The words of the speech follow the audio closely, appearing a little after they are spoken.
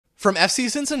From FC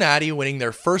Cincinnati winning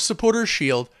their first Supporters'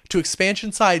 Shield, to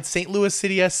expansion side St. Louis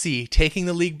City SC taking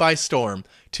the league by storm,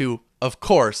 to, of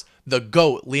course, the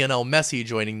GOAT Lionel Messi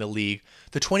joining the league,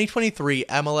 the 2023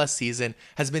 MLS season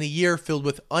has been a year filled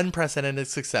with unprecedented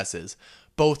successes,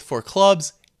 both for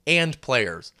clubs and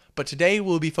players. But today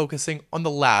we'll be focusing on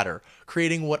the latter,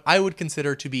 creating what I would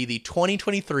consider to be the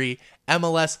 2023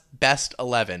 MLS Best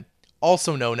 11,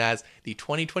 also known as the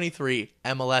 2023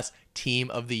 MLS Team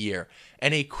of the Year.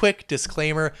 And a quick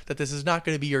disclaimer that this is not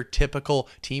going to be your typical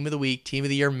Team of the Week, Team of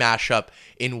the Year mashup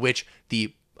in which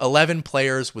the 11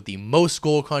 players with the most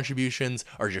goal contributions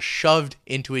are just shoved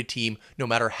into a team no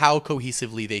matter how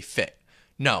cohesively they fit.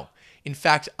 No. In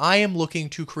fact, I am looking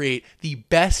to create the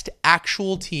best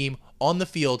actual team on the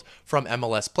field from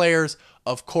MLS players,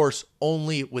 of course,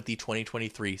 only with the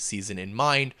 2023 season in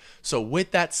mind. So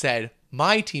with that said,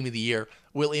 my Team of the Year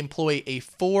will employ a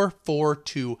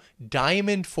 4-4-2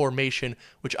 diamond formation,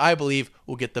 which I believe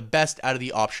will get the best out of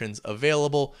the options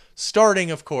available,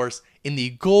 starting, of course, in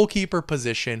the goalkeeper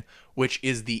position, which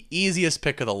is the easiest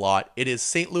pick of the lot. It is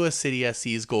St. Louis City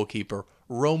SC's goalkeeper,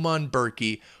 Roman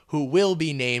Bürki, who will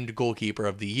be named Goalkeeper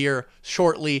of the Year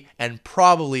shortly and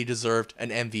probably deserved an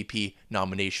MVP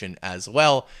nomination as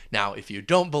well. Now, if you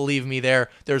don't believe me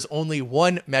there's only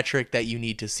one metric that you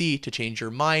need to see to change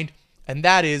your mind, and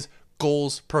that is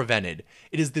goals prevented.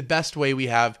 It is the best way we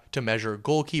have to measure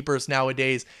goalkeepers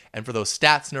nowadays, and for those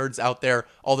stats nerds out there,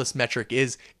 all this metric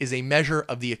is a measure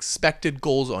of the expected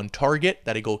goals on target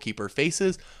that a goalkeeper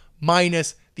faces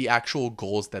minus the actual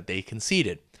goals that they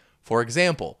conceded. For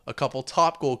example, a couple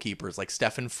top goalkeepers like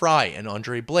Stefan Fry and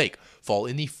Andre Blake fall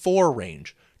in the 4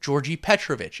 range. Georgi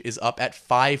Petrovic is up at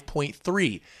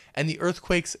 5.3, and the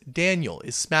Earthquakes' Daniel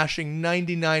is smashing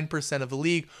 99% of the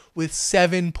league with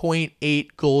 7.8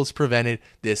 goals prevented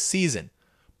this season.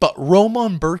 But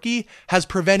Roman Bürki has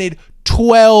prevented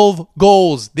 12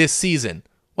 goals this season.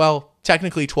 Well,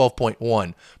 technically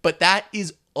 12.1, but that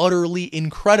is utterly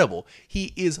incredible.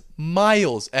 He is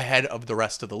miles ahead of the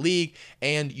rest of the league,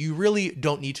 and you really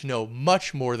don't need to know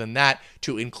much more than that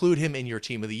to include him in your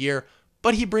Team of the Year.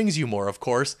 But he brings you more, of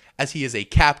course, as he is a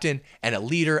captain and a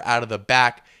leader out of the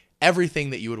back.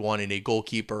 Everything that you would want in a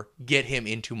goalkeeper, get him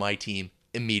into my team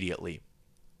immediately.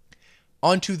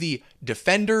 On to the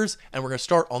defenders, and we're going to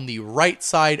start on the right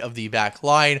side of the back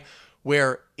line,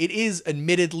 where it is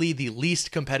admittedly the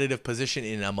least competitive position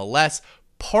in MLS,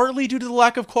 partly due to the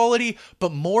lack of quality,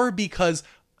 but more because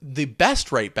the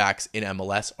best right backs in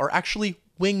MLS are actually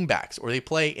wing backs, or they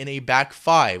play in a back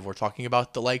 5. We're talking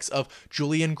about the likes of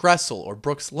Julian Gressel or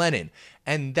Brooks Lennon,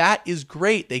 and that is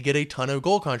great. They get a ton of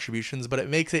goal contributions, but it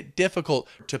makes it difficult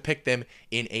to pick them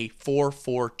in a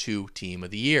 4-4-2 Team of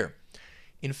the Year.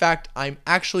 In fact, I'm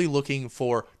actually looking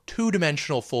for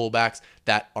two-dimensional fullbacks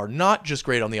that are not just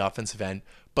great on the offensive end,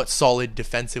 but solid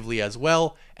defensively as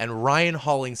well, and Ryan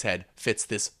Hollingshead fits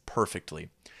this perfectly.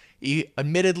 He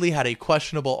admittedly had a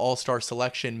questionable all-star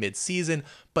selection mid-season,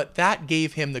 but that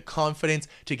gave him the confidence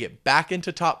to get back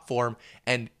into top form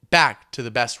and back to the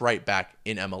best right back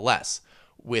in MLS,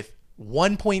 with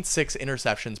 1.6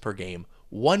 interceptions per game,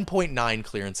 1.9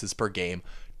 clearances per game,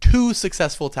 2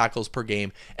 successful tackles per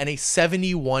game, and a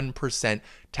 71%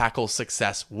 tackle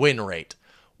success win rate,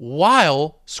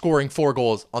 while scoring 4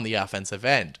 goals on the offensive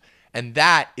end. And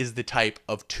that is the type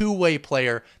of two-way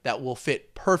player that will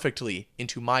fit perfectly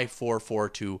into my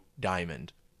 4-4-2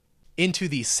 diamond. Into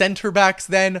the center backs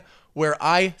then, where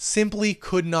I simply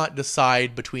could not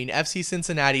decide between FC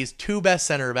Cincinnati's 2 best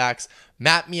center backs,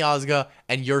 Matt Miazga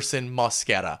and Yerson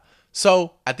Mosquera.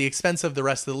 So, at the expense of the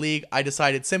rest of the league, I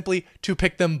decided simply to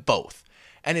pick them both.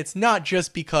 And it's not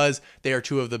just because they are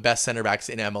 2 of the best center backs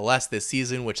in MLS this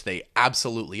season, which they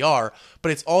absolutely are,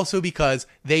 but it's also because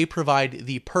they provide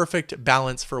the perfect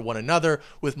balance for one another,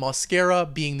 with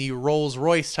Mosquera being the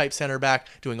Rolls-Royce type center back,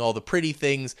 doing all the pretty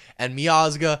things, and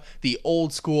Miazga, the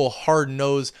old school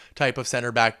hard-nosed type of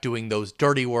center back, doing those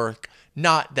dirty work.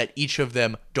 Not that each of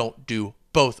them don't do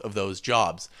both of those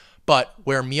jobs, but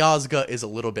where Miazga is a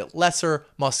little bit lesser,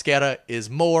 Mosquera is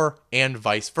more, and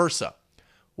vice versa.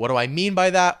 What do I mean by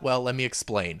that? Well, let me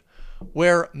explain.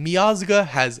 Where Miazga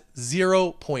has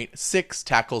 0.6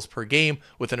 tackles per game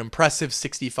with an impressive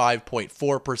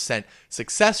 65.4%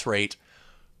 success rate,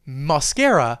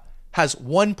 Mosquera has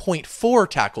 1.4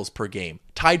 tackles per game,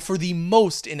 tied for the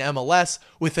most in MLS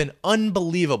with an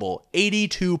unbelievable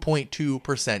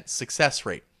 82.2% success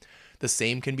rate. The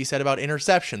same can be said about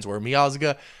interceptions, where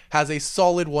Miazga has a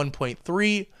solid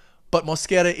 1.3, but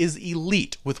Mosquera is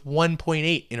elite with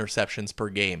 1.8 interceptions per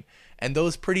game. And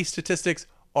those pretty statistics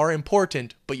are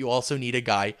important, but you also need a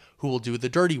guy who will do the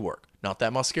dirty work, Not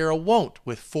that Mosquera won't,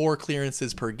 with 4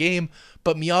 clearances per game,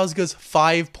 but Miazga's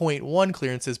 5.1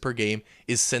 clearances per game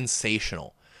is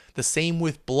sensational. The same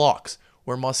with blocks,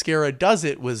 where Mosquera does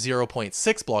it with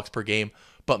 0.6 blocks per game,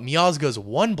 but Miazga's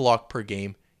 1 block per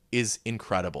game is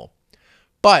incredible.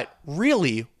 But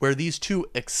really, where these two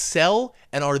excel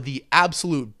and are the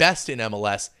absolute best in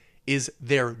MLS is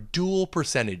their duel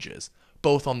percentages.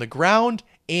 Both on the ground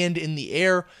and in the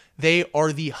air, they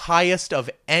are the highest of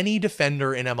any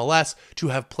defender in MLS to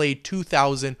have played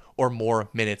 2,000 or more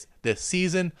minutes this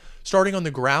season. Starting on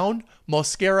the ground,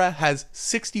 Mosquera has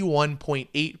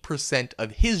 61.8%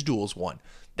 of his duels won.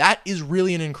 That is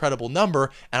really an incredible number,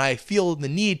 and I feel the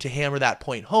need to hammer that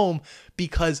point home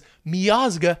because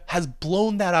Miazga has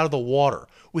blown that out of the water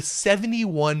with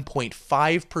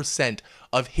 71.5%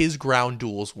 of his ground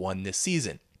duels won this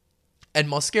season. And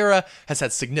Mosquera has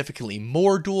had significantly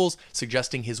more duels,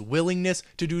 suggesting his willingness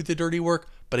to do the dirty work,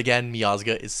 but again,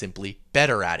 Miazga is simply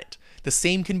better at it. The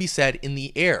same can be said in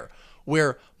the air,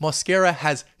 where Mosquera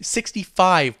has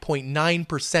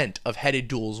 65.9% of headed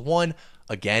duels won.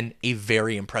 Again, a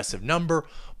very impressive number,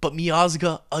 but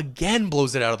Miazga again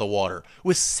blows it out of the water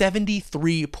with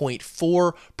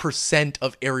 73.4%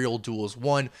 of aerial duels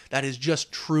won. That is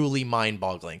just truly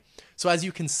mind-boggling. So as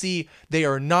you can see, they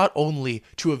are not only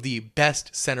two of the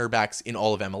best center backs in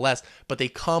all of MLS, but they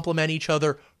complement each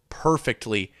other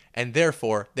perfectly, and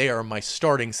therefore they are my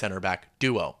starting center back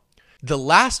duo. The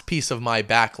last piece of my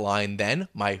back line then,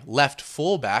 my left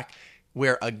fullback,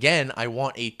 where again, I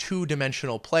want a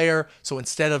two-dimensional player. So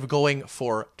instead of going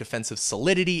for defensive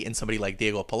solidity in somebody like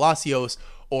Diego Palacios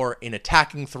or an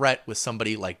attacking threat with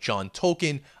somebody like John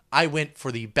Tolkien, I went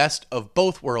for the best of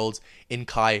both worlds in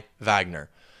Kai Wagner.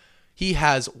 He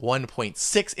has 1.6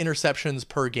 interceptions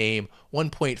per game,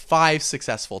 1.5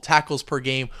 successful tackles per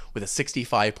game with a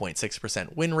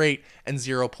 65.6% win rate, and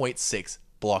 0.6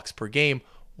 blocks per game,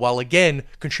 while again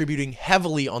contributing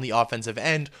heavily on the offensive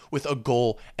end with a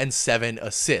goal and 7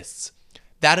 assists.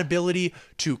 That ability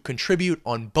to contribute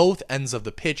on both ends of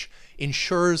the pitch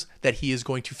ensures that he is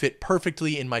going to fit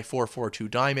perfectly in my 4-4-2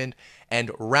 diamond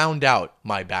and round out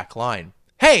my back line.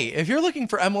 Hey, if you're looking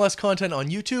for MLS content on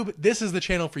YouTube, this is the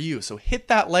channel for you, so hit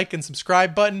that like and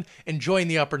subscribe button and join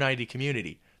the Upper 90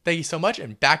 community. Thank you so much,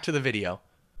 and back to the video.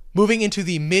 Moving into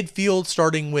the midfield,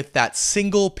 starting with that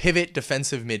single pivot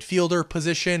defensive midfielder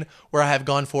position, where I have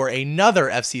gone for another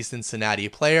FC Cincinnati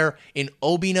player in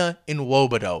Obinna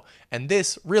Nwobodo. And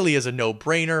this really is a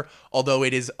no-brainer, although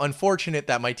it is unfortunate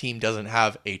that my team doesn't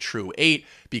have a true 8,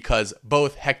 because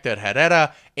both Hector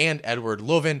Herrera and Edward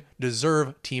Löwen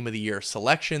deserve Team of the Year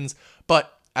selections,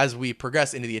 but as we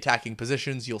progress into the attacking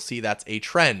positions, you'll see that's a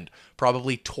trend.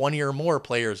 Probably 20 or more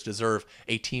players deserve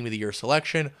a Team of the Year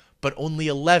selection, but only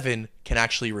 11 can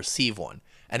actually receive one.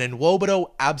 And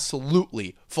Nwobodo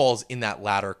absolutely falls in that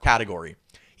latter category.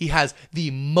 He has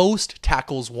the most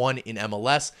tackles won in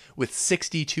MLS with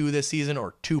 62 this season,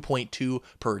 or 2.2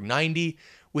 per 90,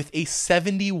 with a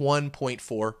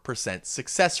 71.4%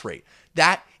 success rate.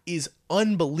 That is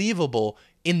unbelievable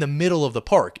in the middle of the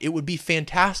park. It would be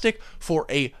fantastic for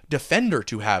a defender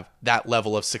to have that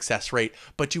level of success rate,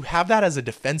 but to have that as a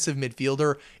defensive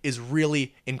midfielder is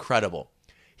really incredible.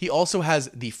 He also has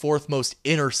the 4th most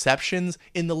interceptions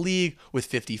in the league with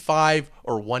 55,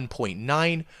 or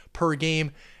 1.9 per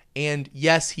game. And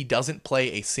yes, he doesn't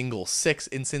play a single 6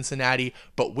 in Cincinnati,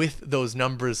 but with those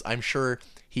numbers, I'm sure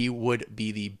he would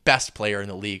be the best player in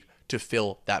the league to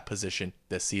fill that position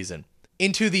this season.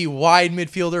 Into the wide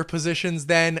midfielder positions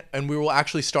then, and we will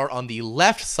actually start on the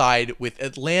left side with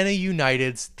Atlanta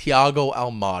United's Thiago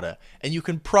Almada. And you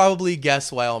can probably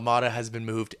guess why Almada has been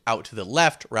moved out to the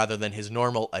left rather than his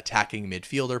normal attacking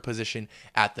midfielder position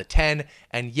at the 10.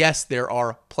 And yes, there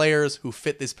are players who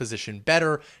fit this position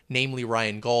better, namely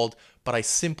Ryan Gauld, but I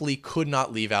simply could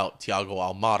not leave out Thiago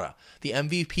Almada. The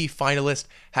MVP finalist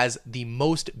has the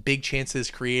most big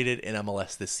chances created in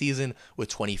MLS this season with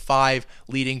 25,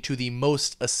 leading to the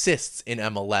most assists in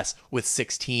MLS with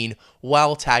 16,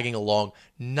 while tagging along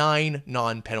 9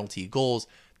 non-penalty goals.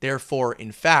 Therefore,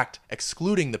 in fact,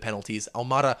 excluding the penalties,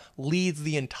 Almada leads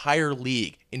the entire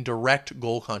league in direct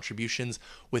goal contributions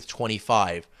with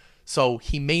 25. So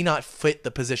he may not fit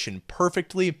the position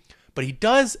perfectly, but he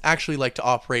does actually like to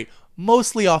operate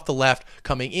mostly off the left,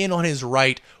 coming in on his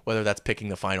right, whether that's picking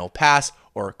the final pass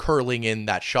or curling in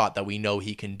that shot that we know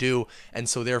he can do. And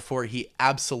so therefore, he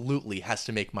absolutely has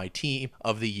to make my Team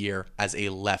of the Year as a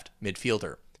left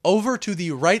midfielder. Over to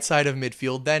the right side of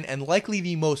midfield then, and likely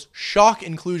the most shock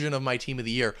inclusion of my Team of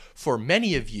the Year for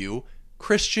many of you,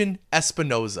 Christian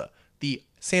Espinoza, the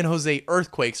San Jose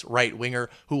Earthquakes right winger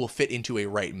who will fit into a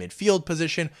right midfield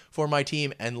position for my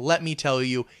team, and let me tell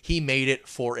you, he made it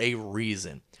for a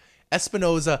reason.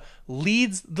 Espinoza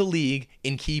leads the league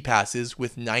in key passes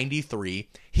with 93.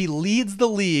 He leads the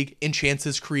league in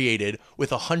chances created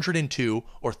with 102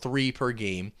 or 3 per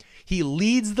game. He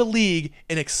leads the league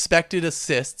in expected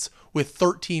assists with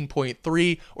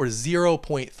 13.3 or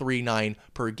 0.39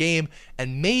 per game.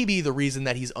 And maybe the reason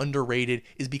that he's underrated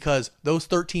is because those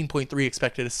 13.3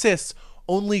 expected assists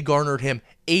only garnered him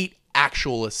 8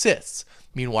 actual assists.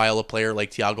 Meanwhile, a player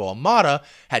like Thiago Almada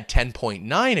had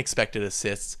 10.9 expected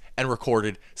assists and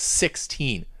recorded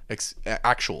 16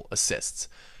 actual assists.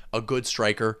 A good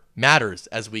striker matters,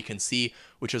 as we can see,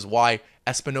 which is why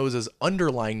Espinoza's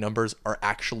underlying numbers are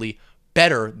actually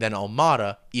better than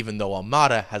Almada, even though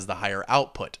Almada has the higher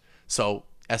output. So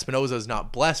Espinoza is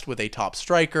not blessed with a top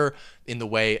striker in the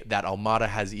way that Almada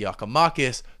has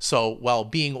Giakoumakis. So while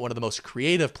being one of the most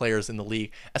creative players in the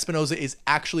league, Espinoza is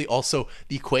actually also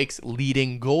the Quakes'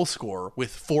 leading goal scorer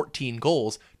with 14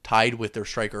 goals, tied with their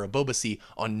striker Abobasi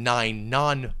on 9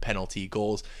 non-penalty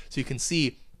goals. So you can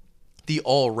see the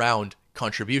all-round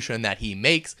contribution that he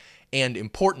makes, and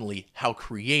importantly, how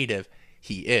creative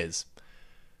he is.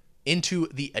 Into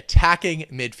the attacking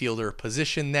midfielder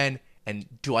position then, and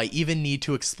do I even need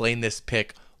to explain this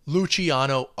pick?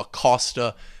 Luciano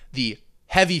Acosta, the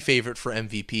heavy favorite for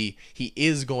MVP. He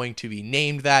is going to be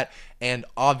named that, and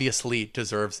obviously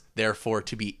deserves, therefore,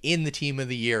 to be in the team of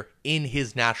the year in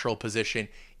his natural position,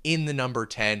 in the number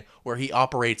 10, where he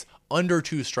operates under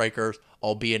 2 strikers,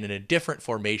 albeit in a different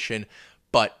formation,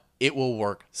 but it will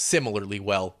work similarly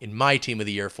well in my team of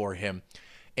the year for him.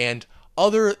 And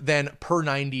other than per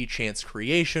 90 chance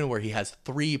creation, where he has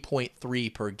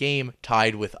 3.3 per game,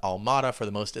 tied with Almada for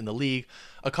the most in the league,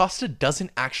 Acosta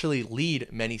doesn't actually lead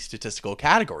many statistical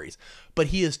categories, but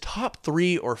he is top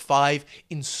 3 or 5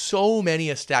 in so many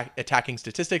attacking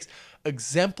statistics,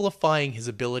 exemplifying his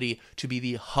ability to be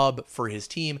the hub for his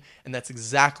team, and that's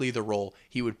exactly the role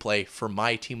he would play for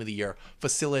my team of the year,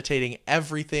 facilitating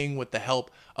everything with the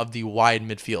help of the wide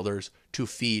midfielders to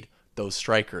feed those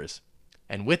strikers.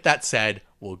 And with that said,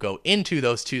 we'll go into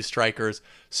those 2 strikers,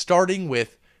 starting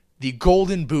with the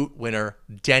Golden Boot winner,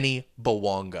 Denis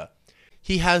Bouanga.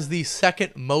 He has the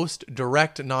second most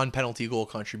direct non-penalty goal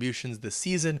contributions this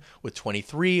season with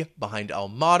 23 behind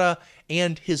Almada,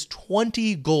 and his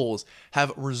 20 goals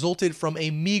have resulted from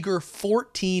a meager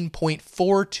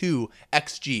 14.42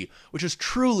 XG, which is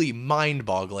truly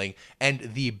mind-boggling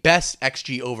and the best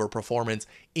XG over performance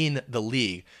in the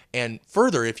league. And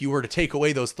further, if you were to take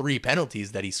away those 3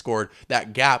 penalties that he scored,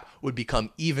 that gap would become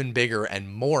even bigger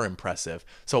and more impressive.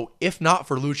 So if not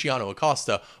for Luciano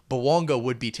Acosta, Bouanga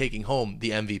would be taking home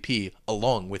the MVP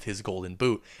along with his Golden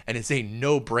Boot, and it's a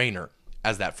no-brainer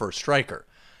as that first striker.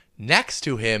 Next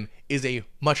to him is a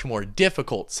much more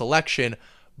difficult selection,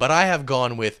 but I have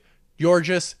gone with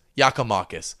Georgios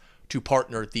Giakoumakis to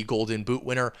partner the Golden Boot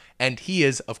winner, and he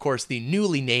is, of course, the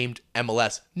newly named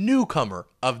MLS Newcomer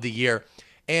of the Year.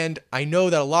 And I know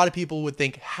that a lot of people would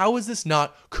think, how is this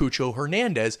not Cucho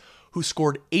Hernandez, who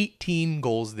scored 18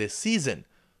 goals this season?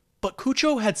 But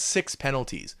Cucho had 6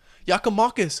 penalties.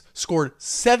 Giakoumakis scored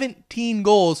 17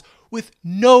 goals with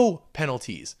no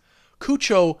penalties.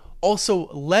 Cucho also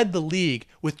led the league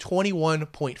with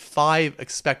 21.5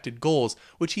 expected goals,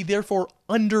 which he therefore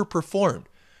underperformed.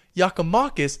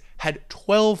 Giakoumakis had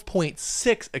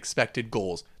 12.6 expected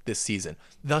goals this season,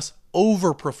 thus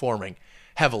overperforming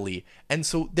heavily. And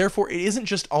so therefore it isn't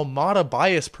just Almada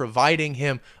bias providing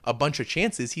him a bunch of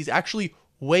chances, he's actually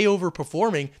way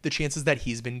overperforming the chances that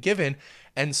he's been given.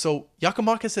 And so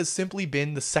Giakoumakis has simply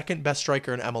been the second best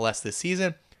striker in MLS this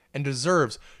season and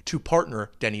deserves to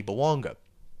partner Denis Bouanga.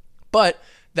 But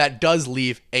that does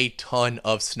leave a ton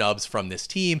of snubs from this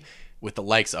team, with the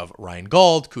likes of Ryan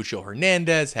Gauld, Cucho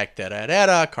Hernandez, Hector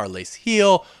Herrera, Carles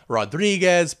Gil,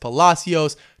 Rodriguez,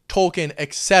 Palacios, Tolkien,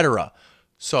 etc.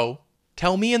 So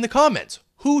tell me in the comments,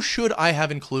 who should I have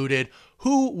included?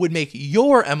 Who would make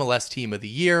your MLS Team of the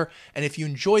Year? And if you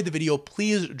enjoyed the video,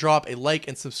 please drop a like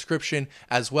and subscription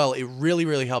as well. It really,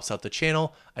 really helps out the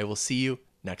channel. I will see you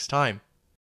next time.